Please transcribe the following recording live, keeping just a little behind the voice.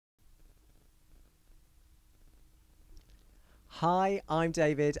Hi, I'm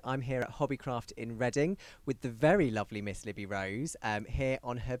David. I'm here at Hobbycraft in Reading with the very lovely Miss Libby Rose here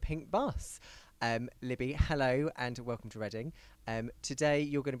on her pink bus. Libby, hello and welcome to Reading. Today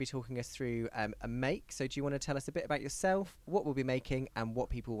you're going to be talking us through a make. So do you want to tell us a bit about yourself, what we'll be making and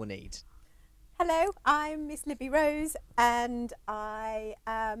what people will need? Hello, I'm Miss Libby Rose and I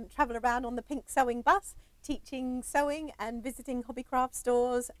travel around on the pink sewing bus teaching sewing and visiting Hobbycraft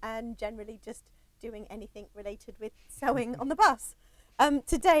stores and generally just doing anything related with sewing on the bus.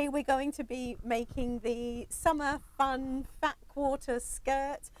 Today we're going to be making the summer fun fat quarter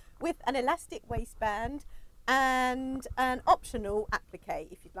skirt with an elastic waistband and an optional applique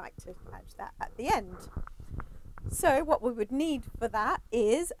if you'd like to add that at the end. So what we would need for that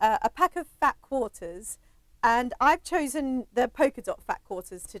is a pack of fat quarters, and I've chosen the polka dot fat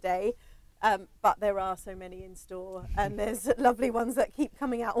quarters today, but there are so many in store and there's lovely ones that keep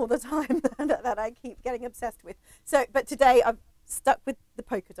coming out all the time that I keep getting obsessed with. So, but today I've stuck with the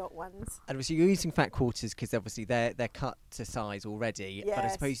polka dot ones. And obviously you're using fat quarters because obviously they're cut to size already. Yes. But I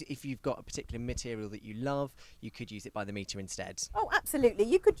suppose if you've got a particular material that you love, you could use it by the metre instead. Oh, absolutely.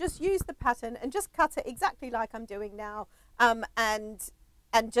 You could just use the pattern and just cut it exactly like I'm doing now, and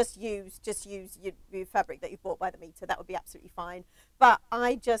just use your fabric that you've bought by the metre. That would be absolutely fine. But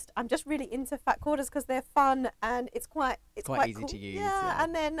I'm just really into fat quarters because they're fun and it's quite easy cool to use. Yeah,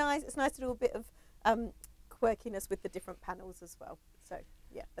 and they're nice. It's nice to do a bit of quirkiness with the different panels as well. So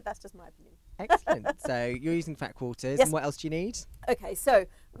yeah, but that's just my opinion. Excellent. So you're using fat quarters. Yes. And what else do you need? Okay, so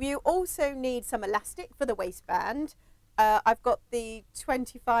you also need some elastic for the waistband. I've got the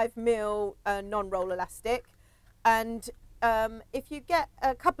 25mm non-roll elastic, and if you get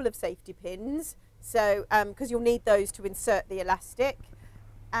a couple of safety pins, so because you'll need those to insert the elastic,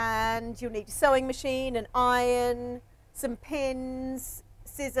 and you'll need a sewing machine, an iron, some pins,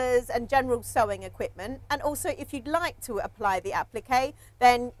 scissors and general sewing equipment. And also if you'd like to apply the applique,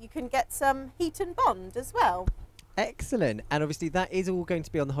 then you can get some heat and bond as well. Excellent. And obviously that is all going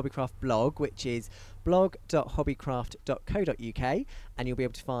to be on the Hobbycraft blog, which is blog.hobbycraft.co.uk, and you'll be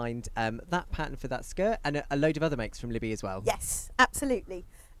able to find that pattern for that skirt and a load of other makes from Libby as well. Yes, absolutely.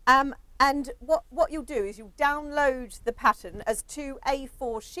 And what you'll do is you'll download the pattern as 2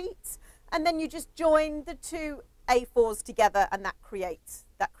 A4 sheets, and then you just join the 2 A4s together, and that creates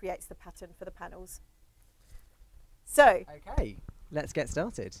the pattern for the panels. So okay, let's get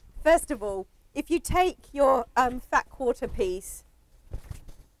started. First of all, if you take your fat quarter piece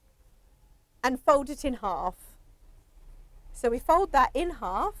and fold it in half, so we fold that in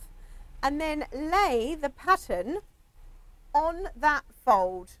half and then lay the pattern on that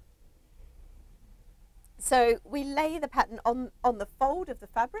fold. So we lay the pattern on the fold of the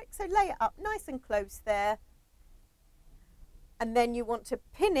fabric, so lay it up nice and close there, and then you want to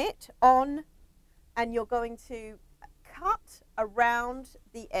pin it on, and you're going to cut around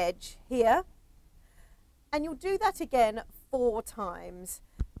the edge here, and you'll do that again 4 times.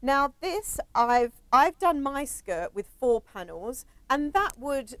 Now this, I've done my skirt with 4 panels, and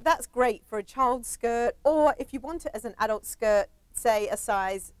that's great for a child's skirt, or if you want it as an adult skirt, say a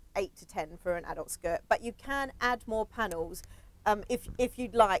size 8 to 10 for an adult skirt. But you can add more panels if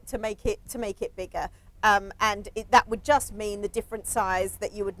you'd like to make it bigger. And that would just mean the different size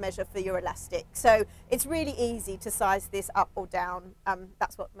that you would measure for your elastic. So it's really easy to size this up or down.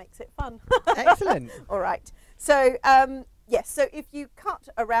 That's what makes it fun. Excellent. All right. So yes. So if you cut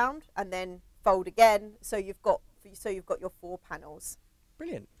around and then fold again, so you've got your 4 panels.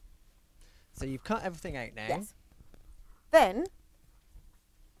 Brilliant. So you've cut everything out now. Yes. Then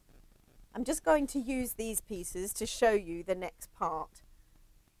I'm just going to use these pieces to show you the next part.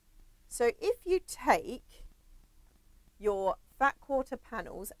 So if you take your fat quarter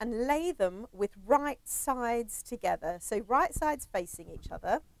panels and lay them with right sides together, so right sides facing each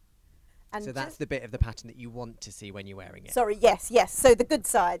other. And so that's the bit of the pattern that you want to see when you're wearing it. Sorry, yes. So the good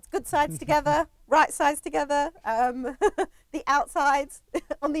sides together, right sides together, the outsides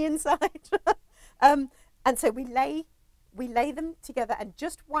on the inside. And so we lay them together, and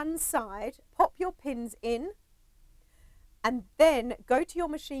just one side, pop your pins in, and then go to your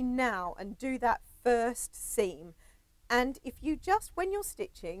machine now and do that first seam. And if you just, when you're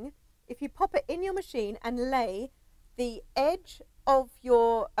stitching, if you pop it in your machine and lay the edge of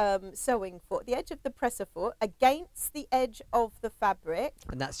your sewing foot, the edge of the presser foot, against the edge of the fabric.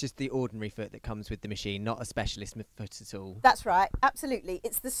 And that's just the ordinary foot that comes with the machine, not a specialist foot at all. That's right, absolutely.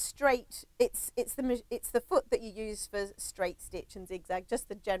 It's the straight, it's the foot that you use for straight stitch and zigzag, just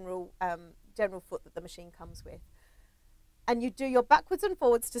the general foot that the machine comes with. And you do your backwards and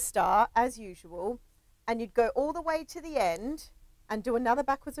forwards to start as usual, and you'd go all the way to the end and do another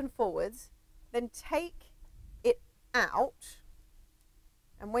backwards and forwards, then take it out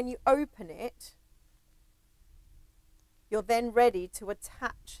And when you open it, you're then ready to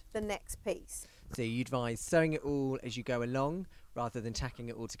attach the next piece. So you advise sewing it all as you go along rather than tacking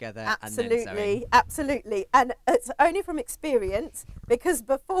it all together Absolutely, and then sewing. absolutely. And it's only from experience, because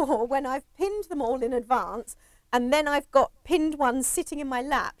before, when I've pinned them all in advance and then I've got pinned ones sitting in my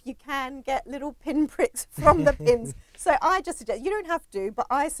lap, you can get little pin pricks from the pins. So I just suggest, you don't have to, but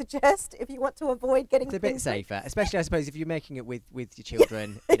I suggest if you want to avoid getting It's a pin bit safer, especially I suppose if you're making it with your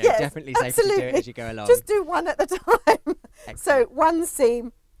children, you know, Yes, definitely safer to do it as you go along. Just do one at a time. Excellent. So one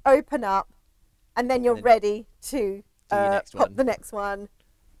seam, open up, and then you're ready to pop the next one.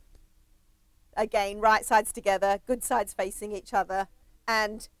 Again, right sides together, good sides facing each other,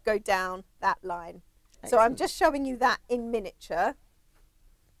 and go down that line. Excellent. So I'm just showing you that in miniature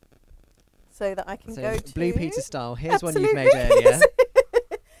so that I can go to... Blue Peter style. Here's Absolutely. one you've made earlier.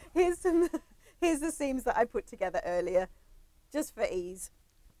 Here's the seams that I put together earlier, just for ease.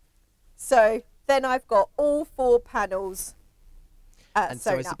 So then I've got all 4 panels and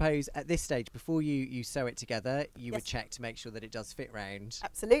so I sewn up. suppose at this stage, before you sew it together, you would check to make sure that it does fit round.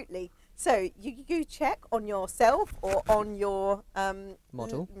 Absolutely. So you check on yourself or on your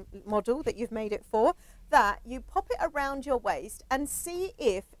model that you've made it for, that you pop it around your waist and see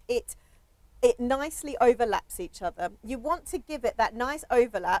if it nicely overlaps each other. You want to give it that nice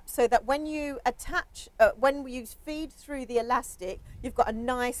overlap so that when you attach, when you feed through the elastic, you've got a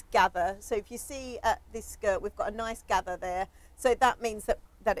nice gather. So if you see this skirt, we've got a nice gather there. So that means that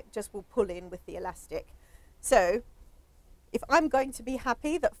it just will pull in with the elastic. So if I'm going to be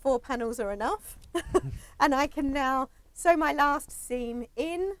happy that 4 panels are enough, and I can now sew my last seam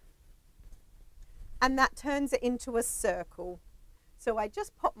in, and that turns it into a circle. So I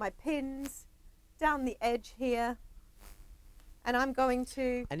just pop my pins down the edge here, and I'm going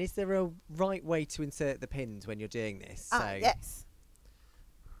to... And is there a right way to insert the pins when you're doing this? Yes.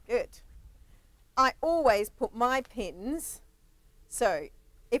 Good. I always put my pins, so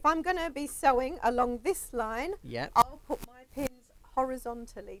if I'm going to be sewing along this line, I'll put my pins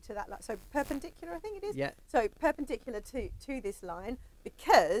horizontally to that line. So perpendicular, I think it is. Yeah. So perpendicular to this line,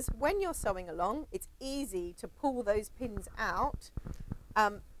 because when you're sewing along, it's easy to pull those pins out.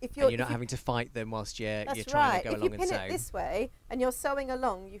 If you're not having to fight them whilst you're trying to go along and sew. If you pin it this way and you're sewing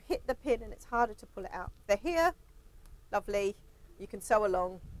along, you hit the pin and it's harder to pull it out. They're here, lovely. You can sew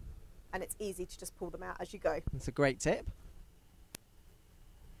along, and it's easy to just pull them out as you go. That's a great tip.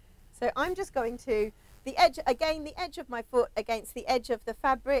 So I'm just going to, the edge of my foot against the edge of the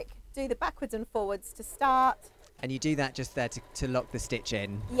fabric, do the backwards and forwards to start. And you do that just there to lock the stitch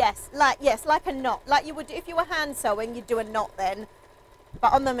in? Yes, like a knot. Like you would do if you were hand sewing, you'd do a knot then.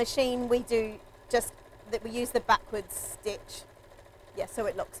 But on the machine, we do just that. We use the backwards stitch. Yeah, so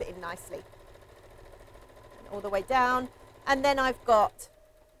it locks it in nicely. And all the way down. And then I've got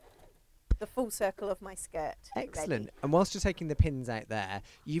the full circle of my skirt. Excellent. Ready. And whilst you're taking the pins out there,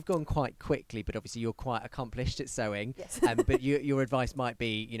 you've gone quite quickly, but obviously you're quite accomplished at sewing. Yes. But your advice might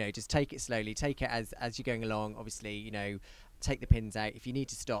be, just take it slowly, take it as you're going along. Obviously, take the pins out. If you need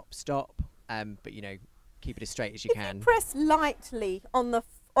to stop. But keep it as straight as you can. You press lightly on the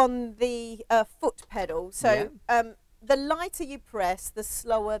foot pedal. So the lighter you press, the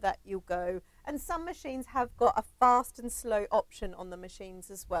slower that you'll go. And some machines have got a fast and slow option on the machines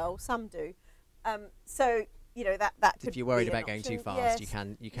as well. Some do. So that could if you're worried be about an going too option. fast, Yes.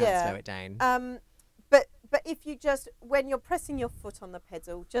 you can slow it down. But if you just, when you're pressing your foot on the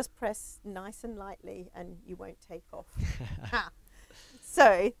pedal, just press nice and lightly, and you won't take off.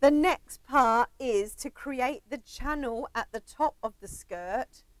 So the next part is to create the channel at the top of the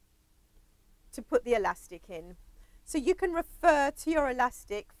skirt to put the elastic in. So you can refer to your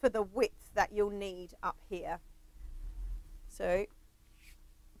elastic for the width that you'll need up here. So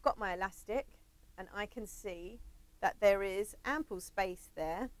I've got my elastic, and I can see that there is ample space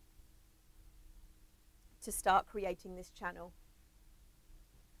there to start creating this channel.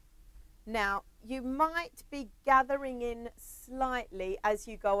 Now, you might be gathering in slightly as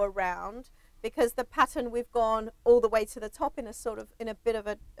you go around, because the pattern, we've gone all the way to the top in a bit of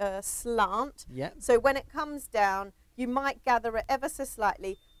a slant. Yeah. So when it comes down, you might gather it ever so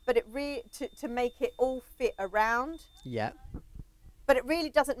slightly, but it to make it all fit around. Yeah. But it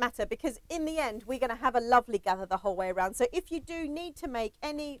really doesn't matter, because in the end, we're going to have a lovely gather the whole way around. So if you do need to make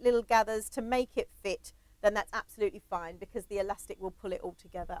any little gathers to make it fit, then that's absolutely fine, because the elastic will pull it all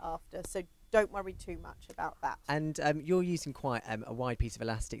together after. So don't worry too much about that. And you're using quite a wide piece of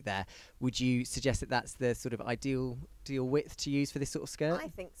elastic there. Would you suggest that that's the sort of ideal width to use for this sort of skirt? I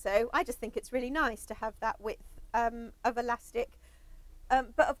think so. I just think it's really nice to have that width of elastic.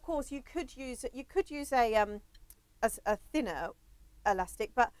 But of course, you could use a thinner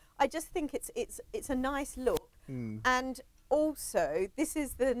elastic, but I just think it's a nice look. And also this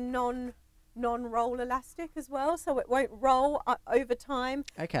is the non-roll elastic as well, so it won't roll over time.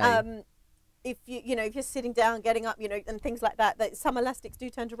 Okay. If if you're sitting down, getting up, and things like that, some elastics do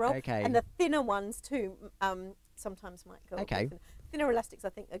tend to roll. Okay. And the thinner ones too sometimes might go. Okay. Thinner elastics I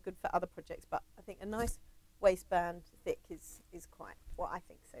think are good for other projects, but I think a nice waistband thick is quite what I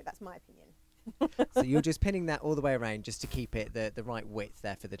think. So that's my opinion. So you're just pinning that all the way around just to keep it the right width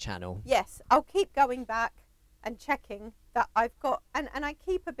there for the channel. Yes, I'll keep going back and checking that I've got, and I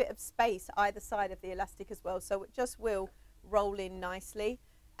keep a bit of space either side of the elastic as well, so it just will roll in nicely.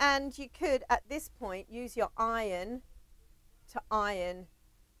 And you could at this point use your iron to iron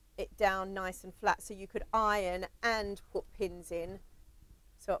it down nice and flat, so you could iron and put pins in,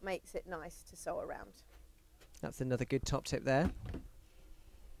 so it makes it nice to sew around. That's another good top tip there.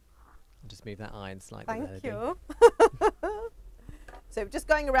 I'll just move that iron slightly. Thank you. So just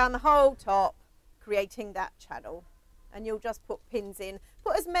going around the whole top, creating that channel, and you'll just put pins in.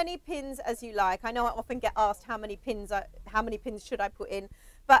 Put as many pins as you like. I know I often get asked how many pins should I put in,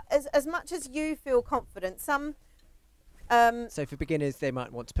 but as much as you feel confident. Some so for beginners, they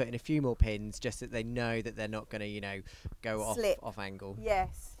might want to put in a few more pins, just that they know that they're not going to, go slip. off angle.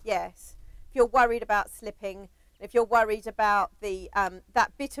 Yes, yes. If you're worried about slipping, if you're worried about the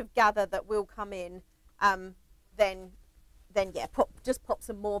that bit of gather that will come in, then yeah, just pop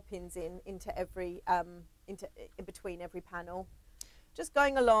some more pins into every in between every panel. Just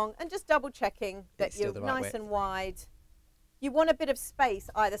going along and just double checking that you're nice and wide. You want a bit of space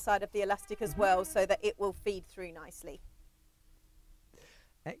either side of the elastic as well, so that it will feed through nicely.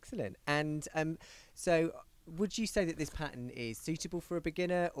 Excellent. And so would you say that this pattern is suitable for a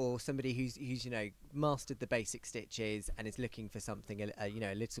beginner or somebody who's mastered the basic stitches and is looking for something a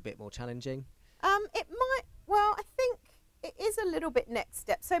little bit more challenging? It might. Well, I think it is a little bit next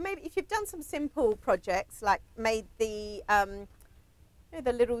step. So maybe if you've done some simple projects, like made the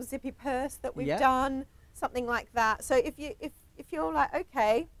the little zippy purse that we've done, something like that. So if you're like,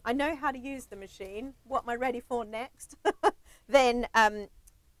 okay, I know how to use the machine, what am I ready for next? Then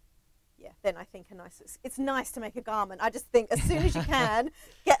then I think it's nice to make a garment. I just think as soon as you can,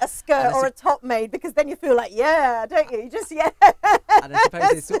 get a skirt or a top made, because then you feel like, don't you? You just, And I suppose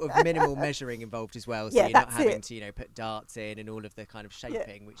there's sort of minimal measuring involved as well, so you're not having to, put darts in and all of the kind of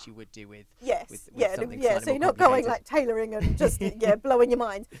shaping which you would do with something slightly so you're more not going complicated. like tailoring and just blowing your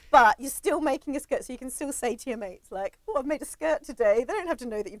mind, but you're still making a skirt, so you can still say to your mates like, oh, I've made a skirt today. They don't have to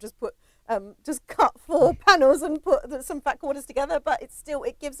know that you've just put just cut 4 panels and put some fat quarters together, but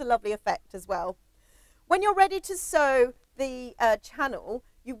it gives a lovely effect as well. When you're ready to sew the channel,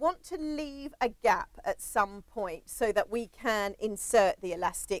 you want to leave a gap at some point so that we can insert the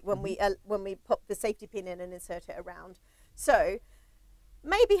elastic when we pop the safety pin in and insert it around. So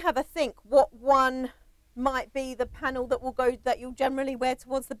maybe have a think what one might be the panel that you'll generally wear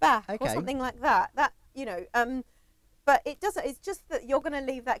towards the back, or something like that. But it doesn't. It's just that you're going to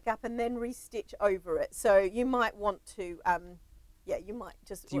leave that gap and then restitch over it. So you might want to, you might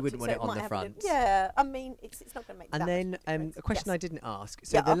just. So you wouldn't want it on the front. I mean, it's not going to make. And then a question I didn't ask.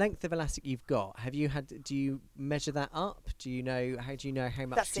 So the length of elastic you've got, do you measure that up? How do you know how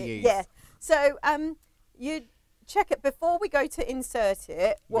much to use? Yeah. So you check it before we go to insert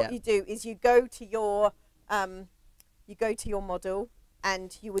it. What you do is you go to your model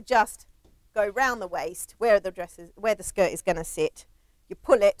and you adjust. Go round the waist where the skirt is going to sit. You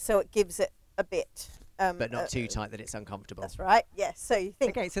pull it so it gives it a bit, but not too tight that it's uncomfortable. That's right. Yes. So you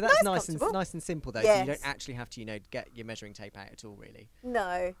think. Okay, so that's nice and simple though. Yes. So you don't actually have to get your measuring tape out at all, really.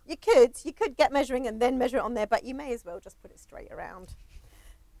 No, you could get measuring and then measure it on there, but you may as well just put it straight around.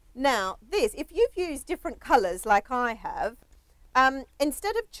 Now if you've used different colours like I have,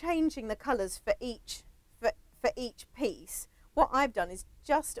 instead of changing the colours for each piece. What I've done is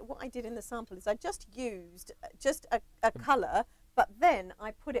what I did in the sample is I just used a colour, but then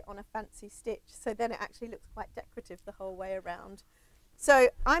I put it on a fancy stitch, so then it actually looks quite decorative the whole way around. So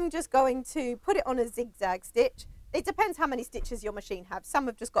I'm just going to put it on a zigzag stitch. It depends how many stitches your machine has. Some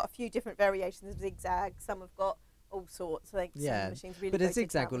have just got a few different variations of zigzag, some have got all sorts. Some machines really but a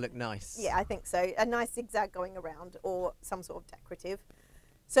zigzag will look nice. Yeah, I think so. A nice zigzag going around, or some sort of decorative.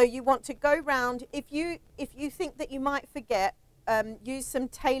 So you want to go round. If you think that you might forget, use some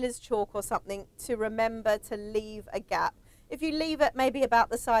tailor's chalk or something to remember to leave a gap. If you leave it maybe about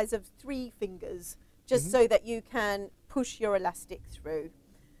the size of 3 fingers, just so that you can push your elastic through.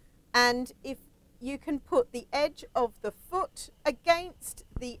 And if you can put the edge of the foot against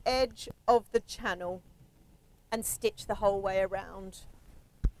the edge of the channel and stitch the whole way around.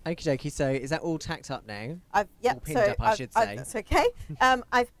 Okie dokie. So is that all tacked up now? I've Or pinned up, I should say. That's okay.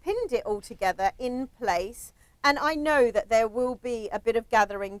 I've pinned it all together in place, and I know that there will be a bit of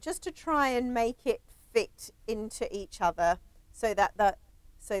gathering just to try and make it fit into each other, so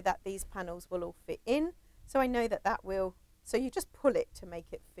that these panels will all fit in. So I know that will. So you just pull it to make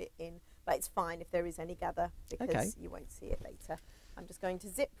it fit in, but it's fine if there is any gather because you won't see it later. I'm just going to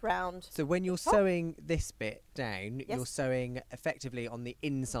zip round. So when you're sewing this bit down, Yes. you're sewing effectively on the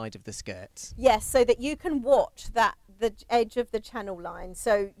inside of the skirt. Yes, so that you can watch the edge of the channel line.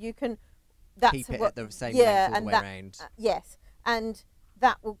 So you can Keep it at the same length all the way around. Yes, and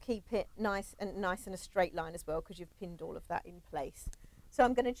that will keep it nice in a straight line as well because you've pinned all of that in place. So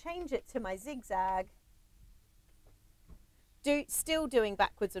I'm going to change it to my zigzag. Still doing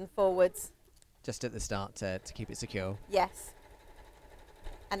backwards and forwards. Just at the start to keep it secure. Yes.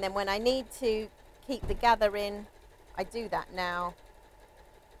 And then when I need to keep the gather in, I do that now.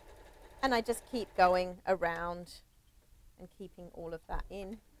 And I just keep going around and keeping all of that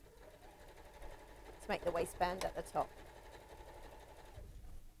in to make the waistband at the top.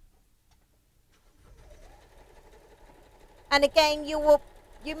 And again, you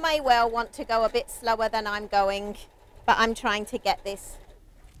may well want to go a bit slower than I'm going, but I'm trying to get this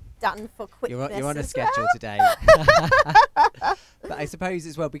done for quickness. You're on a schedule today. But I suppose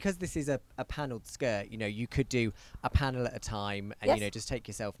as well, because this is a panelled skirt, you know, you could do a panel at a time and, you know, just take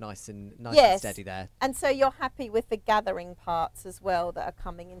yourself nice and steady there. And so you're happy with the gathering parts as well that are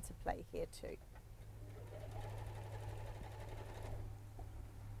coming into play here too.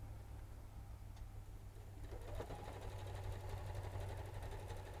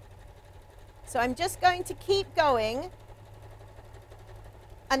 So I'm just going to keep going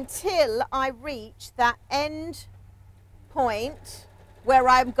until I reach that end point where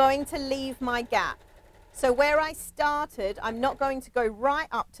I'm going to leave my gap. So where I started, I'm not going to go right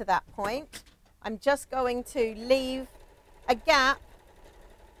up to that point. I'm just going to leave a gap,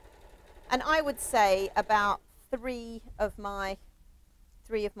 and I would say about three of my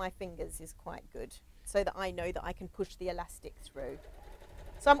fingers is quite good, so that I know that I can push the elastic through.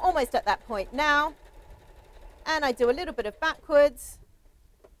 So I'm almost at that point now, and I do a little bit of backwards,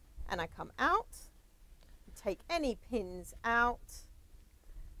 and I come out, take any pins out,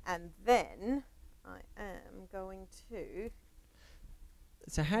 and then I am going to...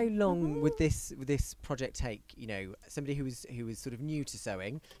 So how long would this project take? You know, somebody who was sort of new to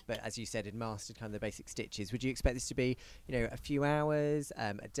sewing, but as you said, had mastered kind of the basic stitches. Would you expect this to be, you know, a few hours,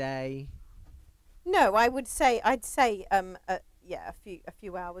 a day? No, I'd say yeah, a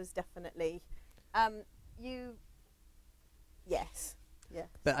few hours definitely. Yes. Yeah.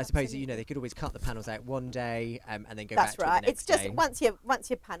 But I suppose, you know, they could always cut the panels out one day and then go that's back right. to it the next It's just day. once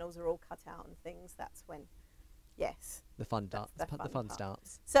your panels are all cut out and things, that's when, yes. The fun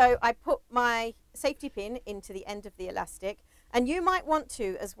starts. So I put my safety pin into the end of the elastic, and you might want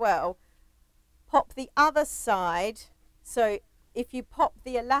to as well pop the other side. So if you pop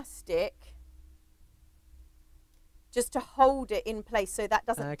the elastic just to hold it in place so that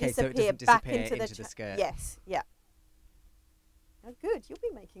doesn't okay, disappear, so it doesn't back disappear into the skirt. Yes, yeah. Oh, good. You'll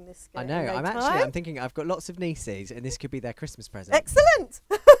be making this skirt. I know. In no time. I'm thinking I've got lots of nieces, and this could be their Christmas present. Excellent.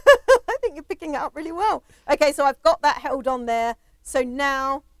 I think you're picking it up really well. Okay, so I've got that held on there. So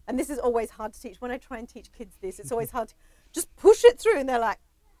now, and this is always hard to teach. When I try and teach kids this, it's always hard to just push it through, and they're like,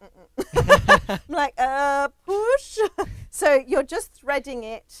 I'm like, push. So you're just threading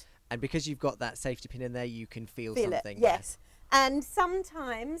it. And because you've got that safety pin in there, you can feel something. It, yes. And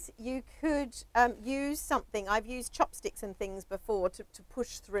sometimes you could use something. I've used chopsticks and things before to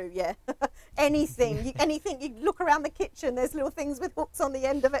push through, yeah. anything. Anything. You look around the kitchen, there's little things with hooks on the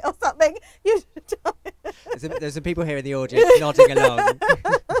end of it or something. There's some people here in the audience nodding along.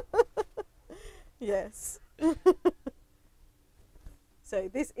 Yes. So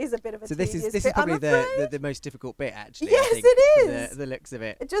this is a bit of a this is bit, probably the most difficult bit, actually. Yes, I think, it is. The looks of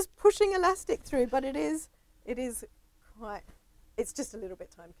it. Just pushing elastic through, but it is quite... It's just a little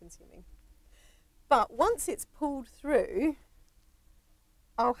bit time consuming. But once it's pulled through,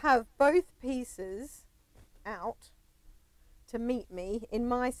 I'll have both pieces out to meet me. In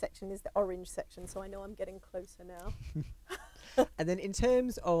my section is the orange section, so I know I'm getting closer now. And then in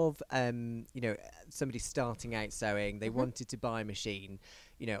terms of, you know, somebody starting out sewing, they wanted to buy a machine.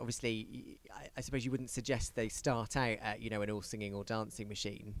 You know, obviously, I suppose you wouldn't suggest they start out at, you know, an all singing or dancing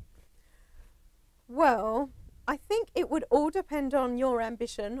machine. Well, I think it would all depend on your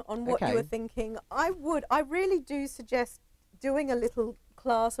ambition, on what you were thinking. I really do suggest doing a little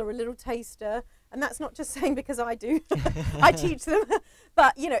class or a little taster And that's not just saying because I do, I teach them,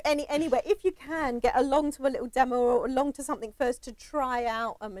 but you know, anyway, if you can get along to a little demo or along to something first to try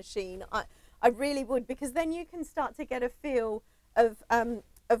out a machine, I really would, because then you can start to get a feel of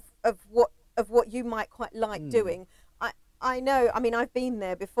what you might quite like doing. I know, I mean, I've been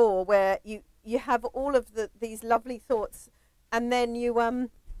there before where you have all of these lovely thoughts, and then you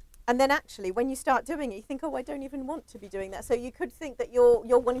and then actually when you start doing it, you think, oh, I don't even want to be doing that. So you could think that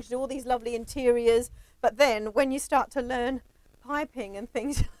you're wanting to do all these lovely interiors, but then when you start to learn piping and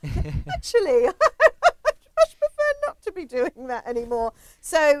things, actually I much prefer not to be doing that anymore.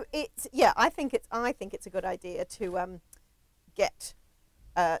 So it's, yeah, I think it's a good idea to get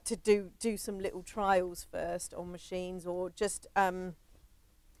to do some little trials first on machines, or just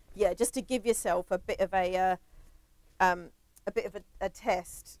yeah, just to give yourself a bit of a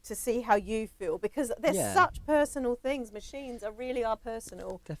test to see how you feel, because they're such personal things. Machines are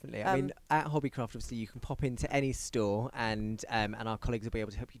personal. Definitely. I mean, at Hobbycraft, obviously, you can pop into any store, and our colleagues will be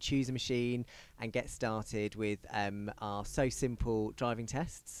able to help you choose a machine and get started with our So Simple driving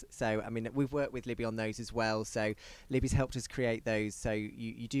tests. So, I mean, we've worked with Libby on those as well. So, Libby's helped us create those. So,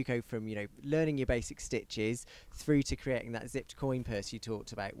 you do go from, you know, learning your basic stitches through to creating that zipped coin purse you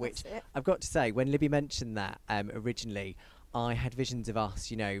talked about, which I've got to say, when Libby mentioned that originally, I had visions of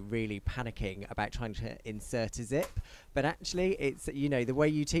us, you know, really panicking about trying to insert a zip, but actually it's, you know, the way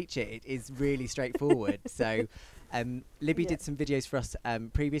you teach it, it is really straightforward. So Libby did some videos for us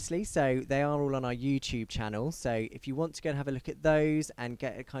previously, so they are all on our YouTube channel. So if you want to go and have a look at those and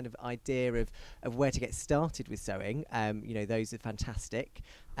get a kind of idea of where to get started with sewing, you know, those are fantastic.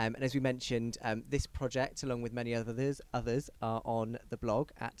 And as we mentioned, this project, along with many others, are on the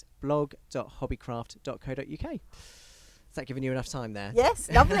blog at blog.hobbycraft.co.uk. Is that giving you enough time there? Yes,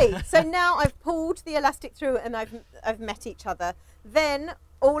 lovely. So now I've pulled the elastic through and I've met each other. Then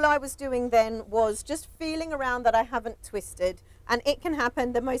all I was doing then was just feeling around that I haven't twisted, and it can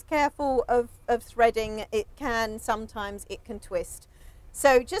happen. The most careful of threading, sometimes it can twist.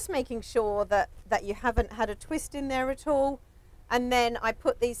 So just making sure that you haven't had a twist in there at all. And then I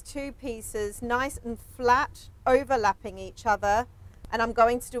put these two pieces nice and flat, overlapping each other, and I'm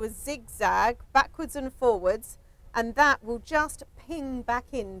going to do a zigzag backwards and forwards, and that will just ping back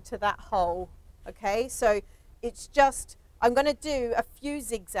into that hole. Okay, so it's just, I'm going to do a few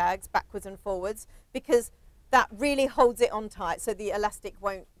zigzags backwards and forwards, because that really holds it on tight, so the elastic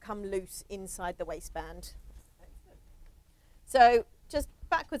won't come loose inside the waistband. So just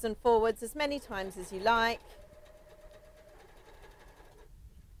backwards and forwards as many times as you like.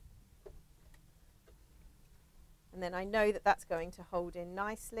 And then I know that that's going to hold in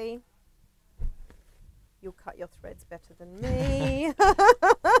nicely. You'll cut your threads better than me.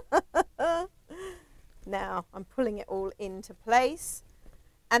 Now I'm pulling it all into place,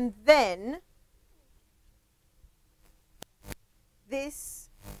 and then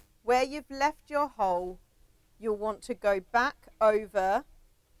this, where you've left your hole, you'll want to go back over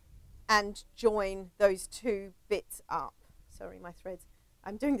and join those two bits up. Sorry, my threads.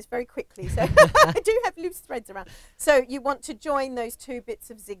 I'm doing this very quickly, so I do have loose threads around. So you want to join those two bits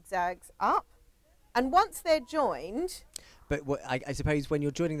of zigzags up. And once they're joined... But I suppose when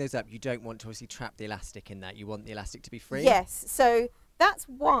you're joining those up, you don't want to obviously trap the elastic in that. You want the elastic to be free. Yes, so that's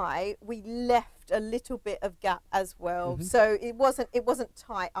why we left a little bit of gap as well. So it wasn't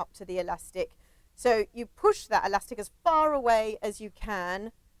tight up to the elastic. So you push that elastic as far away as you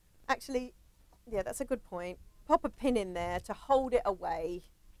can. Actually, yeah, that's a good point. Pop a pin in there to hold it away.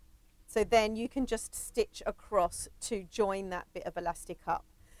 So then you can just stitch across to join that bit of elastic up.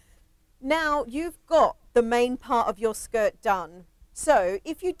 Now you've got the main part of your skirt done. So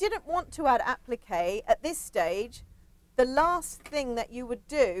if you didn't want to add applique at this stage, the last thing that you would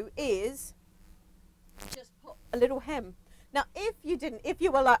do is just put a little hem. Now if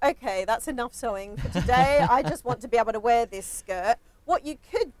you were like, okay, that's enough sewing for today, I just want to be able to wear this skirt, what you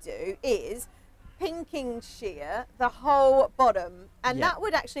could do is pinking shear the whole bottom, and that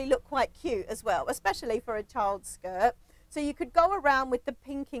would actually look quite cute as well, especially for a child's skirt. So you could go around with the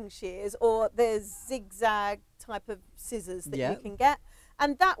pinking shears, or there's zigzag type of scissors that you can get,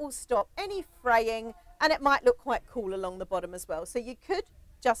 and that will stop any fraying, and it might look quite cool along the bottom as well. So you could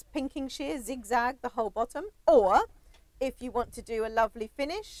just pinking shear, zigzag the whole bottom, or if you want to do a lovely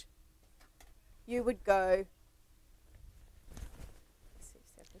finish, you would go... Let's see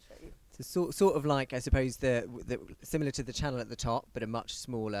if I can show you. So sort of like, I suppose, the similar to the channel at the top, but a much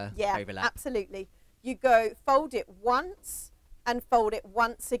smaller overlap. Absolutely. You go fold it once and fold it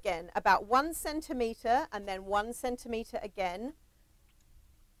once again, about 1 centimetre and then 1 centimetre again.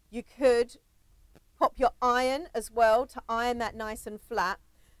 You could pop your iron as well to iron that nice and flat.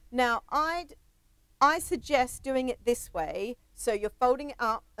 Now I'd I suggest doing it this way. So you're folding it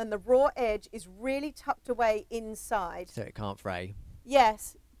up and the raw edge is really tucked away inside. So it can't fray.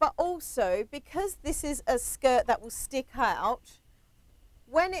 Yes, but also because this is a skirt that will stick out,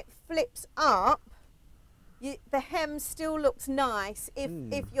 when it flips up, the hem still looks nice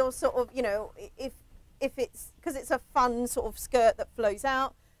if you're sort of, you know, if it's, because it's a fun sort of skirt that flows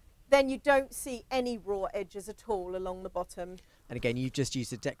out, then you don't see any raw edges at all along the bottom. And again, you've just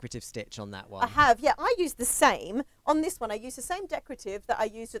used a decorative stitch on that one. I have, yeah. I use the same. On this one, I use the same decorative that I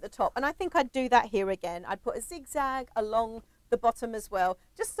used at the top. And I think I'd do that here again. I'd put a zigzag along the bottom as well,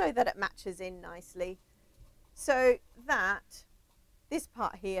 just so that it matches in nicely. So that, this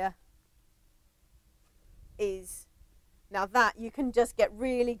part here is, now that you can just get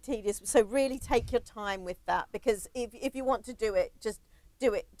really tedious. So really take your time with that, because if you want to do it, just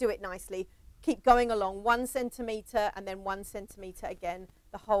do it nicely. Keep going along 1 centimetre and then 1 centimetre again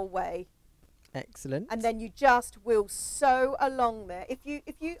the whole way. Excellent. And then you just will sew along there. If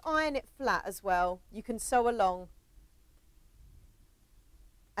you iron it flat as well, you can sew along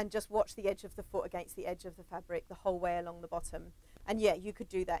and just watch the edge of the foot against the edge of the fabric the whole way along the bottom. And yeah, you could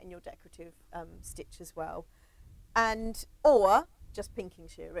do that in your decorative stitch as well. And or just pinking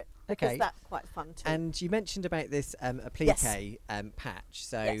shear it, because that's quite fun too. And you mentioned about this applique patch.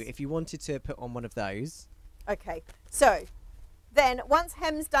 So if you wanted to put on one of those. Okay. So then once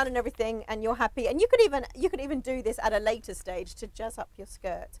hem's done and everything, and you're happy, and you could even do this at a later stage to jazz up your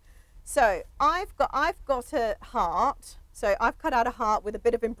skirt. So I've got a heart. So I've cut out a heart with a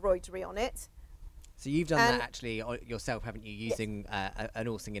bit of embroidery on it. So you've done that actually yourself, haven't you? Using an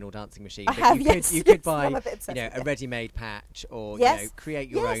all singing or dancing machine. I have, you could buy a ready-made patch, or you know, create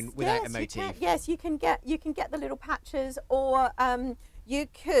your own without a motif. Yes, you can get the little patches, or you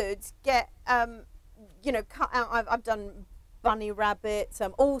could get you know, cut out. I've done bunny rabbits,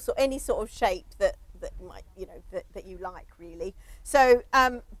 also any sort of shape that might, you know, that you like really. So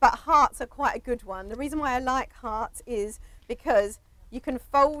but hearts are quite a good one. The reason why I like hearts is because you can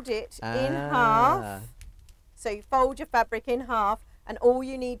fold it in half. So you fold your fabric in half, and all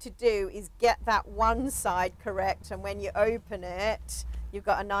you need to do is get that one side correct, and when you open it, you've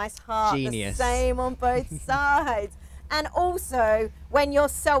got a nice heart. Genius. The same on both sides. And also, when you're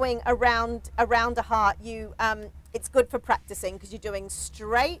sewing around a heart, you it's good for practicing, because you're doing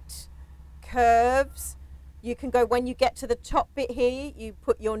straight curves. You can go, when you get to the top bit here, you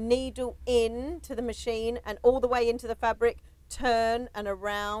put your needle into the machine and all the way into the fabric, turn and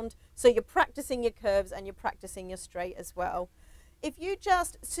around. So you're practicing your curves and you're practicing your straight as well. If you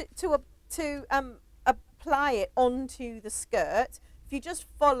just to apply it onto the skirt, if you just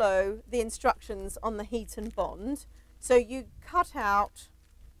follow the instructions on the heat and bond, so you cut out,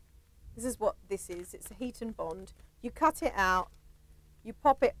 this is what this is, it's a heat and bond. You cut it out, you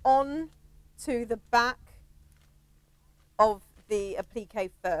pop it on to the back of the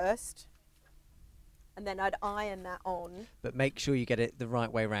applique first, and then I'd iron that on. But make sure you get it the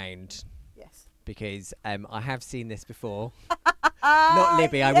right way round. Yes. Because I have seen this before. Not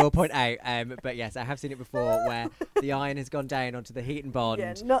Libby, I will point out. But yes, I have seen it before, where the iron has gone down onto the heat and bond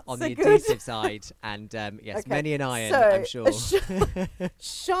on the adhesive side. And yes, many an iron, so I'm sure. A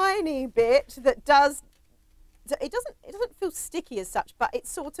shiny bit that does, it doesn't feel sticky as such, but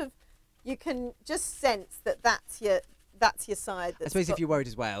it's sort of, you can just sense that that's your side. I suppose if you're worried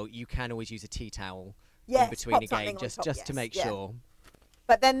as well, you can always use a tea towel in between again, just to make sure.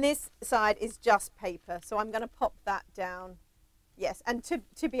 But then this side is just paper, so I'm going to pop that down. Yes, and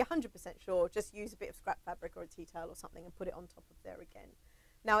to be 100% sure, just use a bit of scrap fabric or a tea towel or something and put it on top of there again.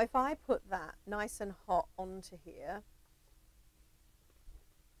 Now, if I put that nice and hot onto here,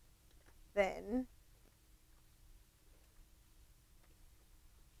 then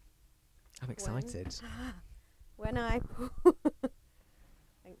I'm excited. When I pull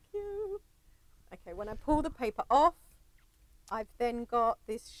thank you. Okay, when I pull the paper off, I've then got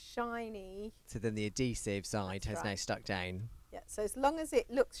this shiny. So then the adhesive side has now stuck down. Yeah. So as long as it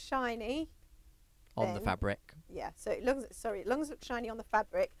looks shiny on the fabric. Yeah. So as long as it looks shiny on the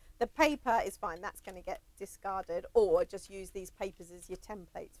fabric, the paper is fine. That's going to get discarded, or just use these papers as your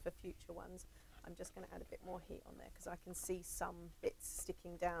templates for future ones. I'm just going to add a bit more heat on there because I can see some bits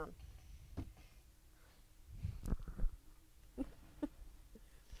sticking down.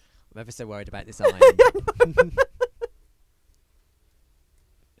 I'm ever so worried about this iron.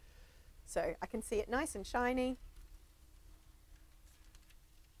 So I can see it nice and shiny.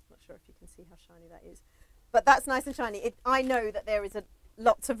 Not sure if you can see how shiny that is, but that's nice and shiny. I know that there is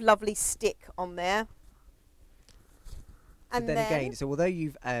lots of lovely stick on there. And then again, so although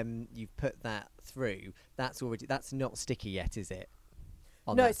you've put that through, that's not sticky yet, is it?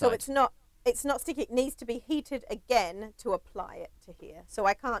 No, so it's not. it's not sticky. It needs to be heated again to apply it to here. So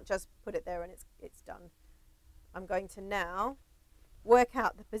I can't just put it there and it's done. I'm going to now work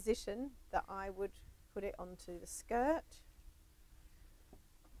out the position that I would put it onto the skirt.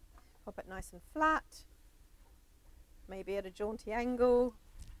 Pop it nice and flat. Maybe at a jaunty angle.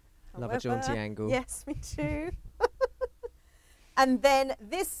 Love a jaunty angle. Yes, me too. And then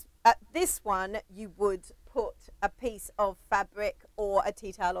this one you would put a piece of fabric or a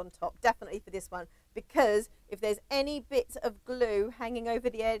tea towel on top, definitely for this one, because if there's any bits of glue hanging over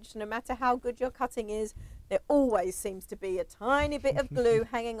the edge, no matter how good your cutting is, there always seems to be a tiny bit of glue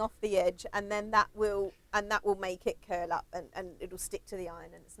hanging off the edge, and then that will make it curl up and it'll stick to the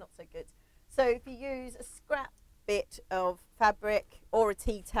iron, and it's not so good. So if you use a scrap bit of fabric or a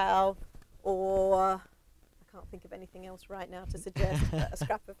tea towel, or I can't think of anything else right now to suggest, but a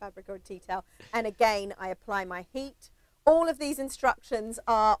scrap of fabric or a tea towel, and again I apply my heat. All of these instructions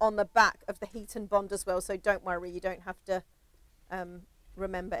are on the back of the heat and bond as well, so don't worry, you don't have to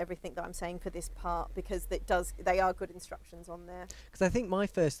remember everything that I'm saying for this part, because they are good instructions on there. Because I think my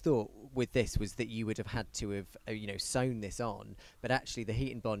first thought with this was that you would have had to have sewn this on, but actually the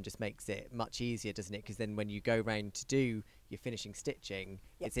heat and bond just makes it much easier, doesn't it? Because then when you go round to do your finishing stitching,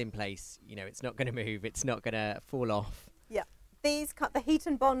 it's in place, it's not going to move, it's not going to fall off. Yeah, the heat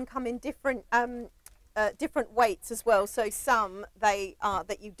and bond come in different different weights as well, so some they are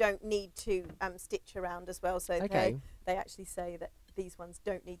that you don't need to stitch around as well, so they actually say that these ones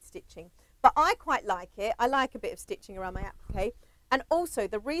don't need stitching, but I quite like it. I like a bit of stitching around my applique, and also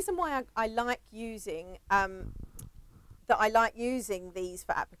the reason why I like using these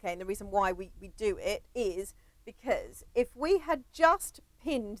for applique, and the reason why we do it is because if we had just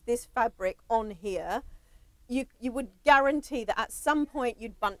pinned this fabric on here, you would guarantee that at some point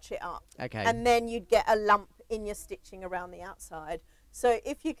you'd bunch it up, and then you'd get a lump in your stitching around the outside. So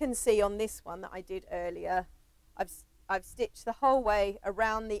if you can see on this one that I did earlier, I've stitched the whole way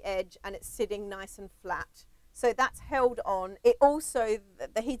around the edge and it's sitting nice and flat. So that's held on. It also,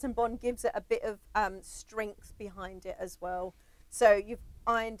 the heat and bond gives it a bit of strength behind it as well. So you've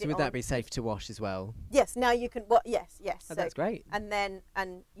ironed it on. So would that be safe to wash as well? Yes, now you can, yes. Oh, so that's great. And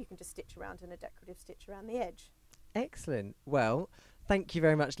you can just stitch around in a decorative stitch around the edge. Excellent. Well, thank you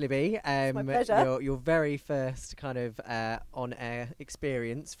very much, Libby. It's my pleasure. Your very first kind of on-air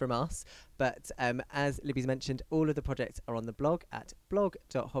experience from us. But as Libby's mentioned, all of the projects are on the blog at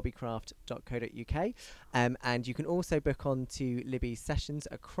blog.hobbycraft.co.uk. And you can also book on to Libby's sessions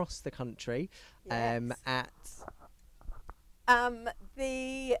across the country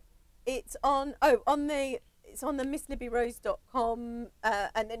it's on the misslibby.rose.com,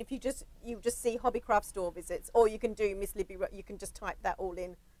 and then if you just see Hobbycraft store visits, or you can do Miss Libby, you can just type that all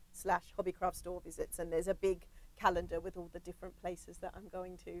in /Hobbycraft store visits, and there's a big calendar with all the different places that I'm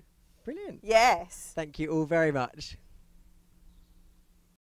going to. Brilliant. Yes. Thank you all very much.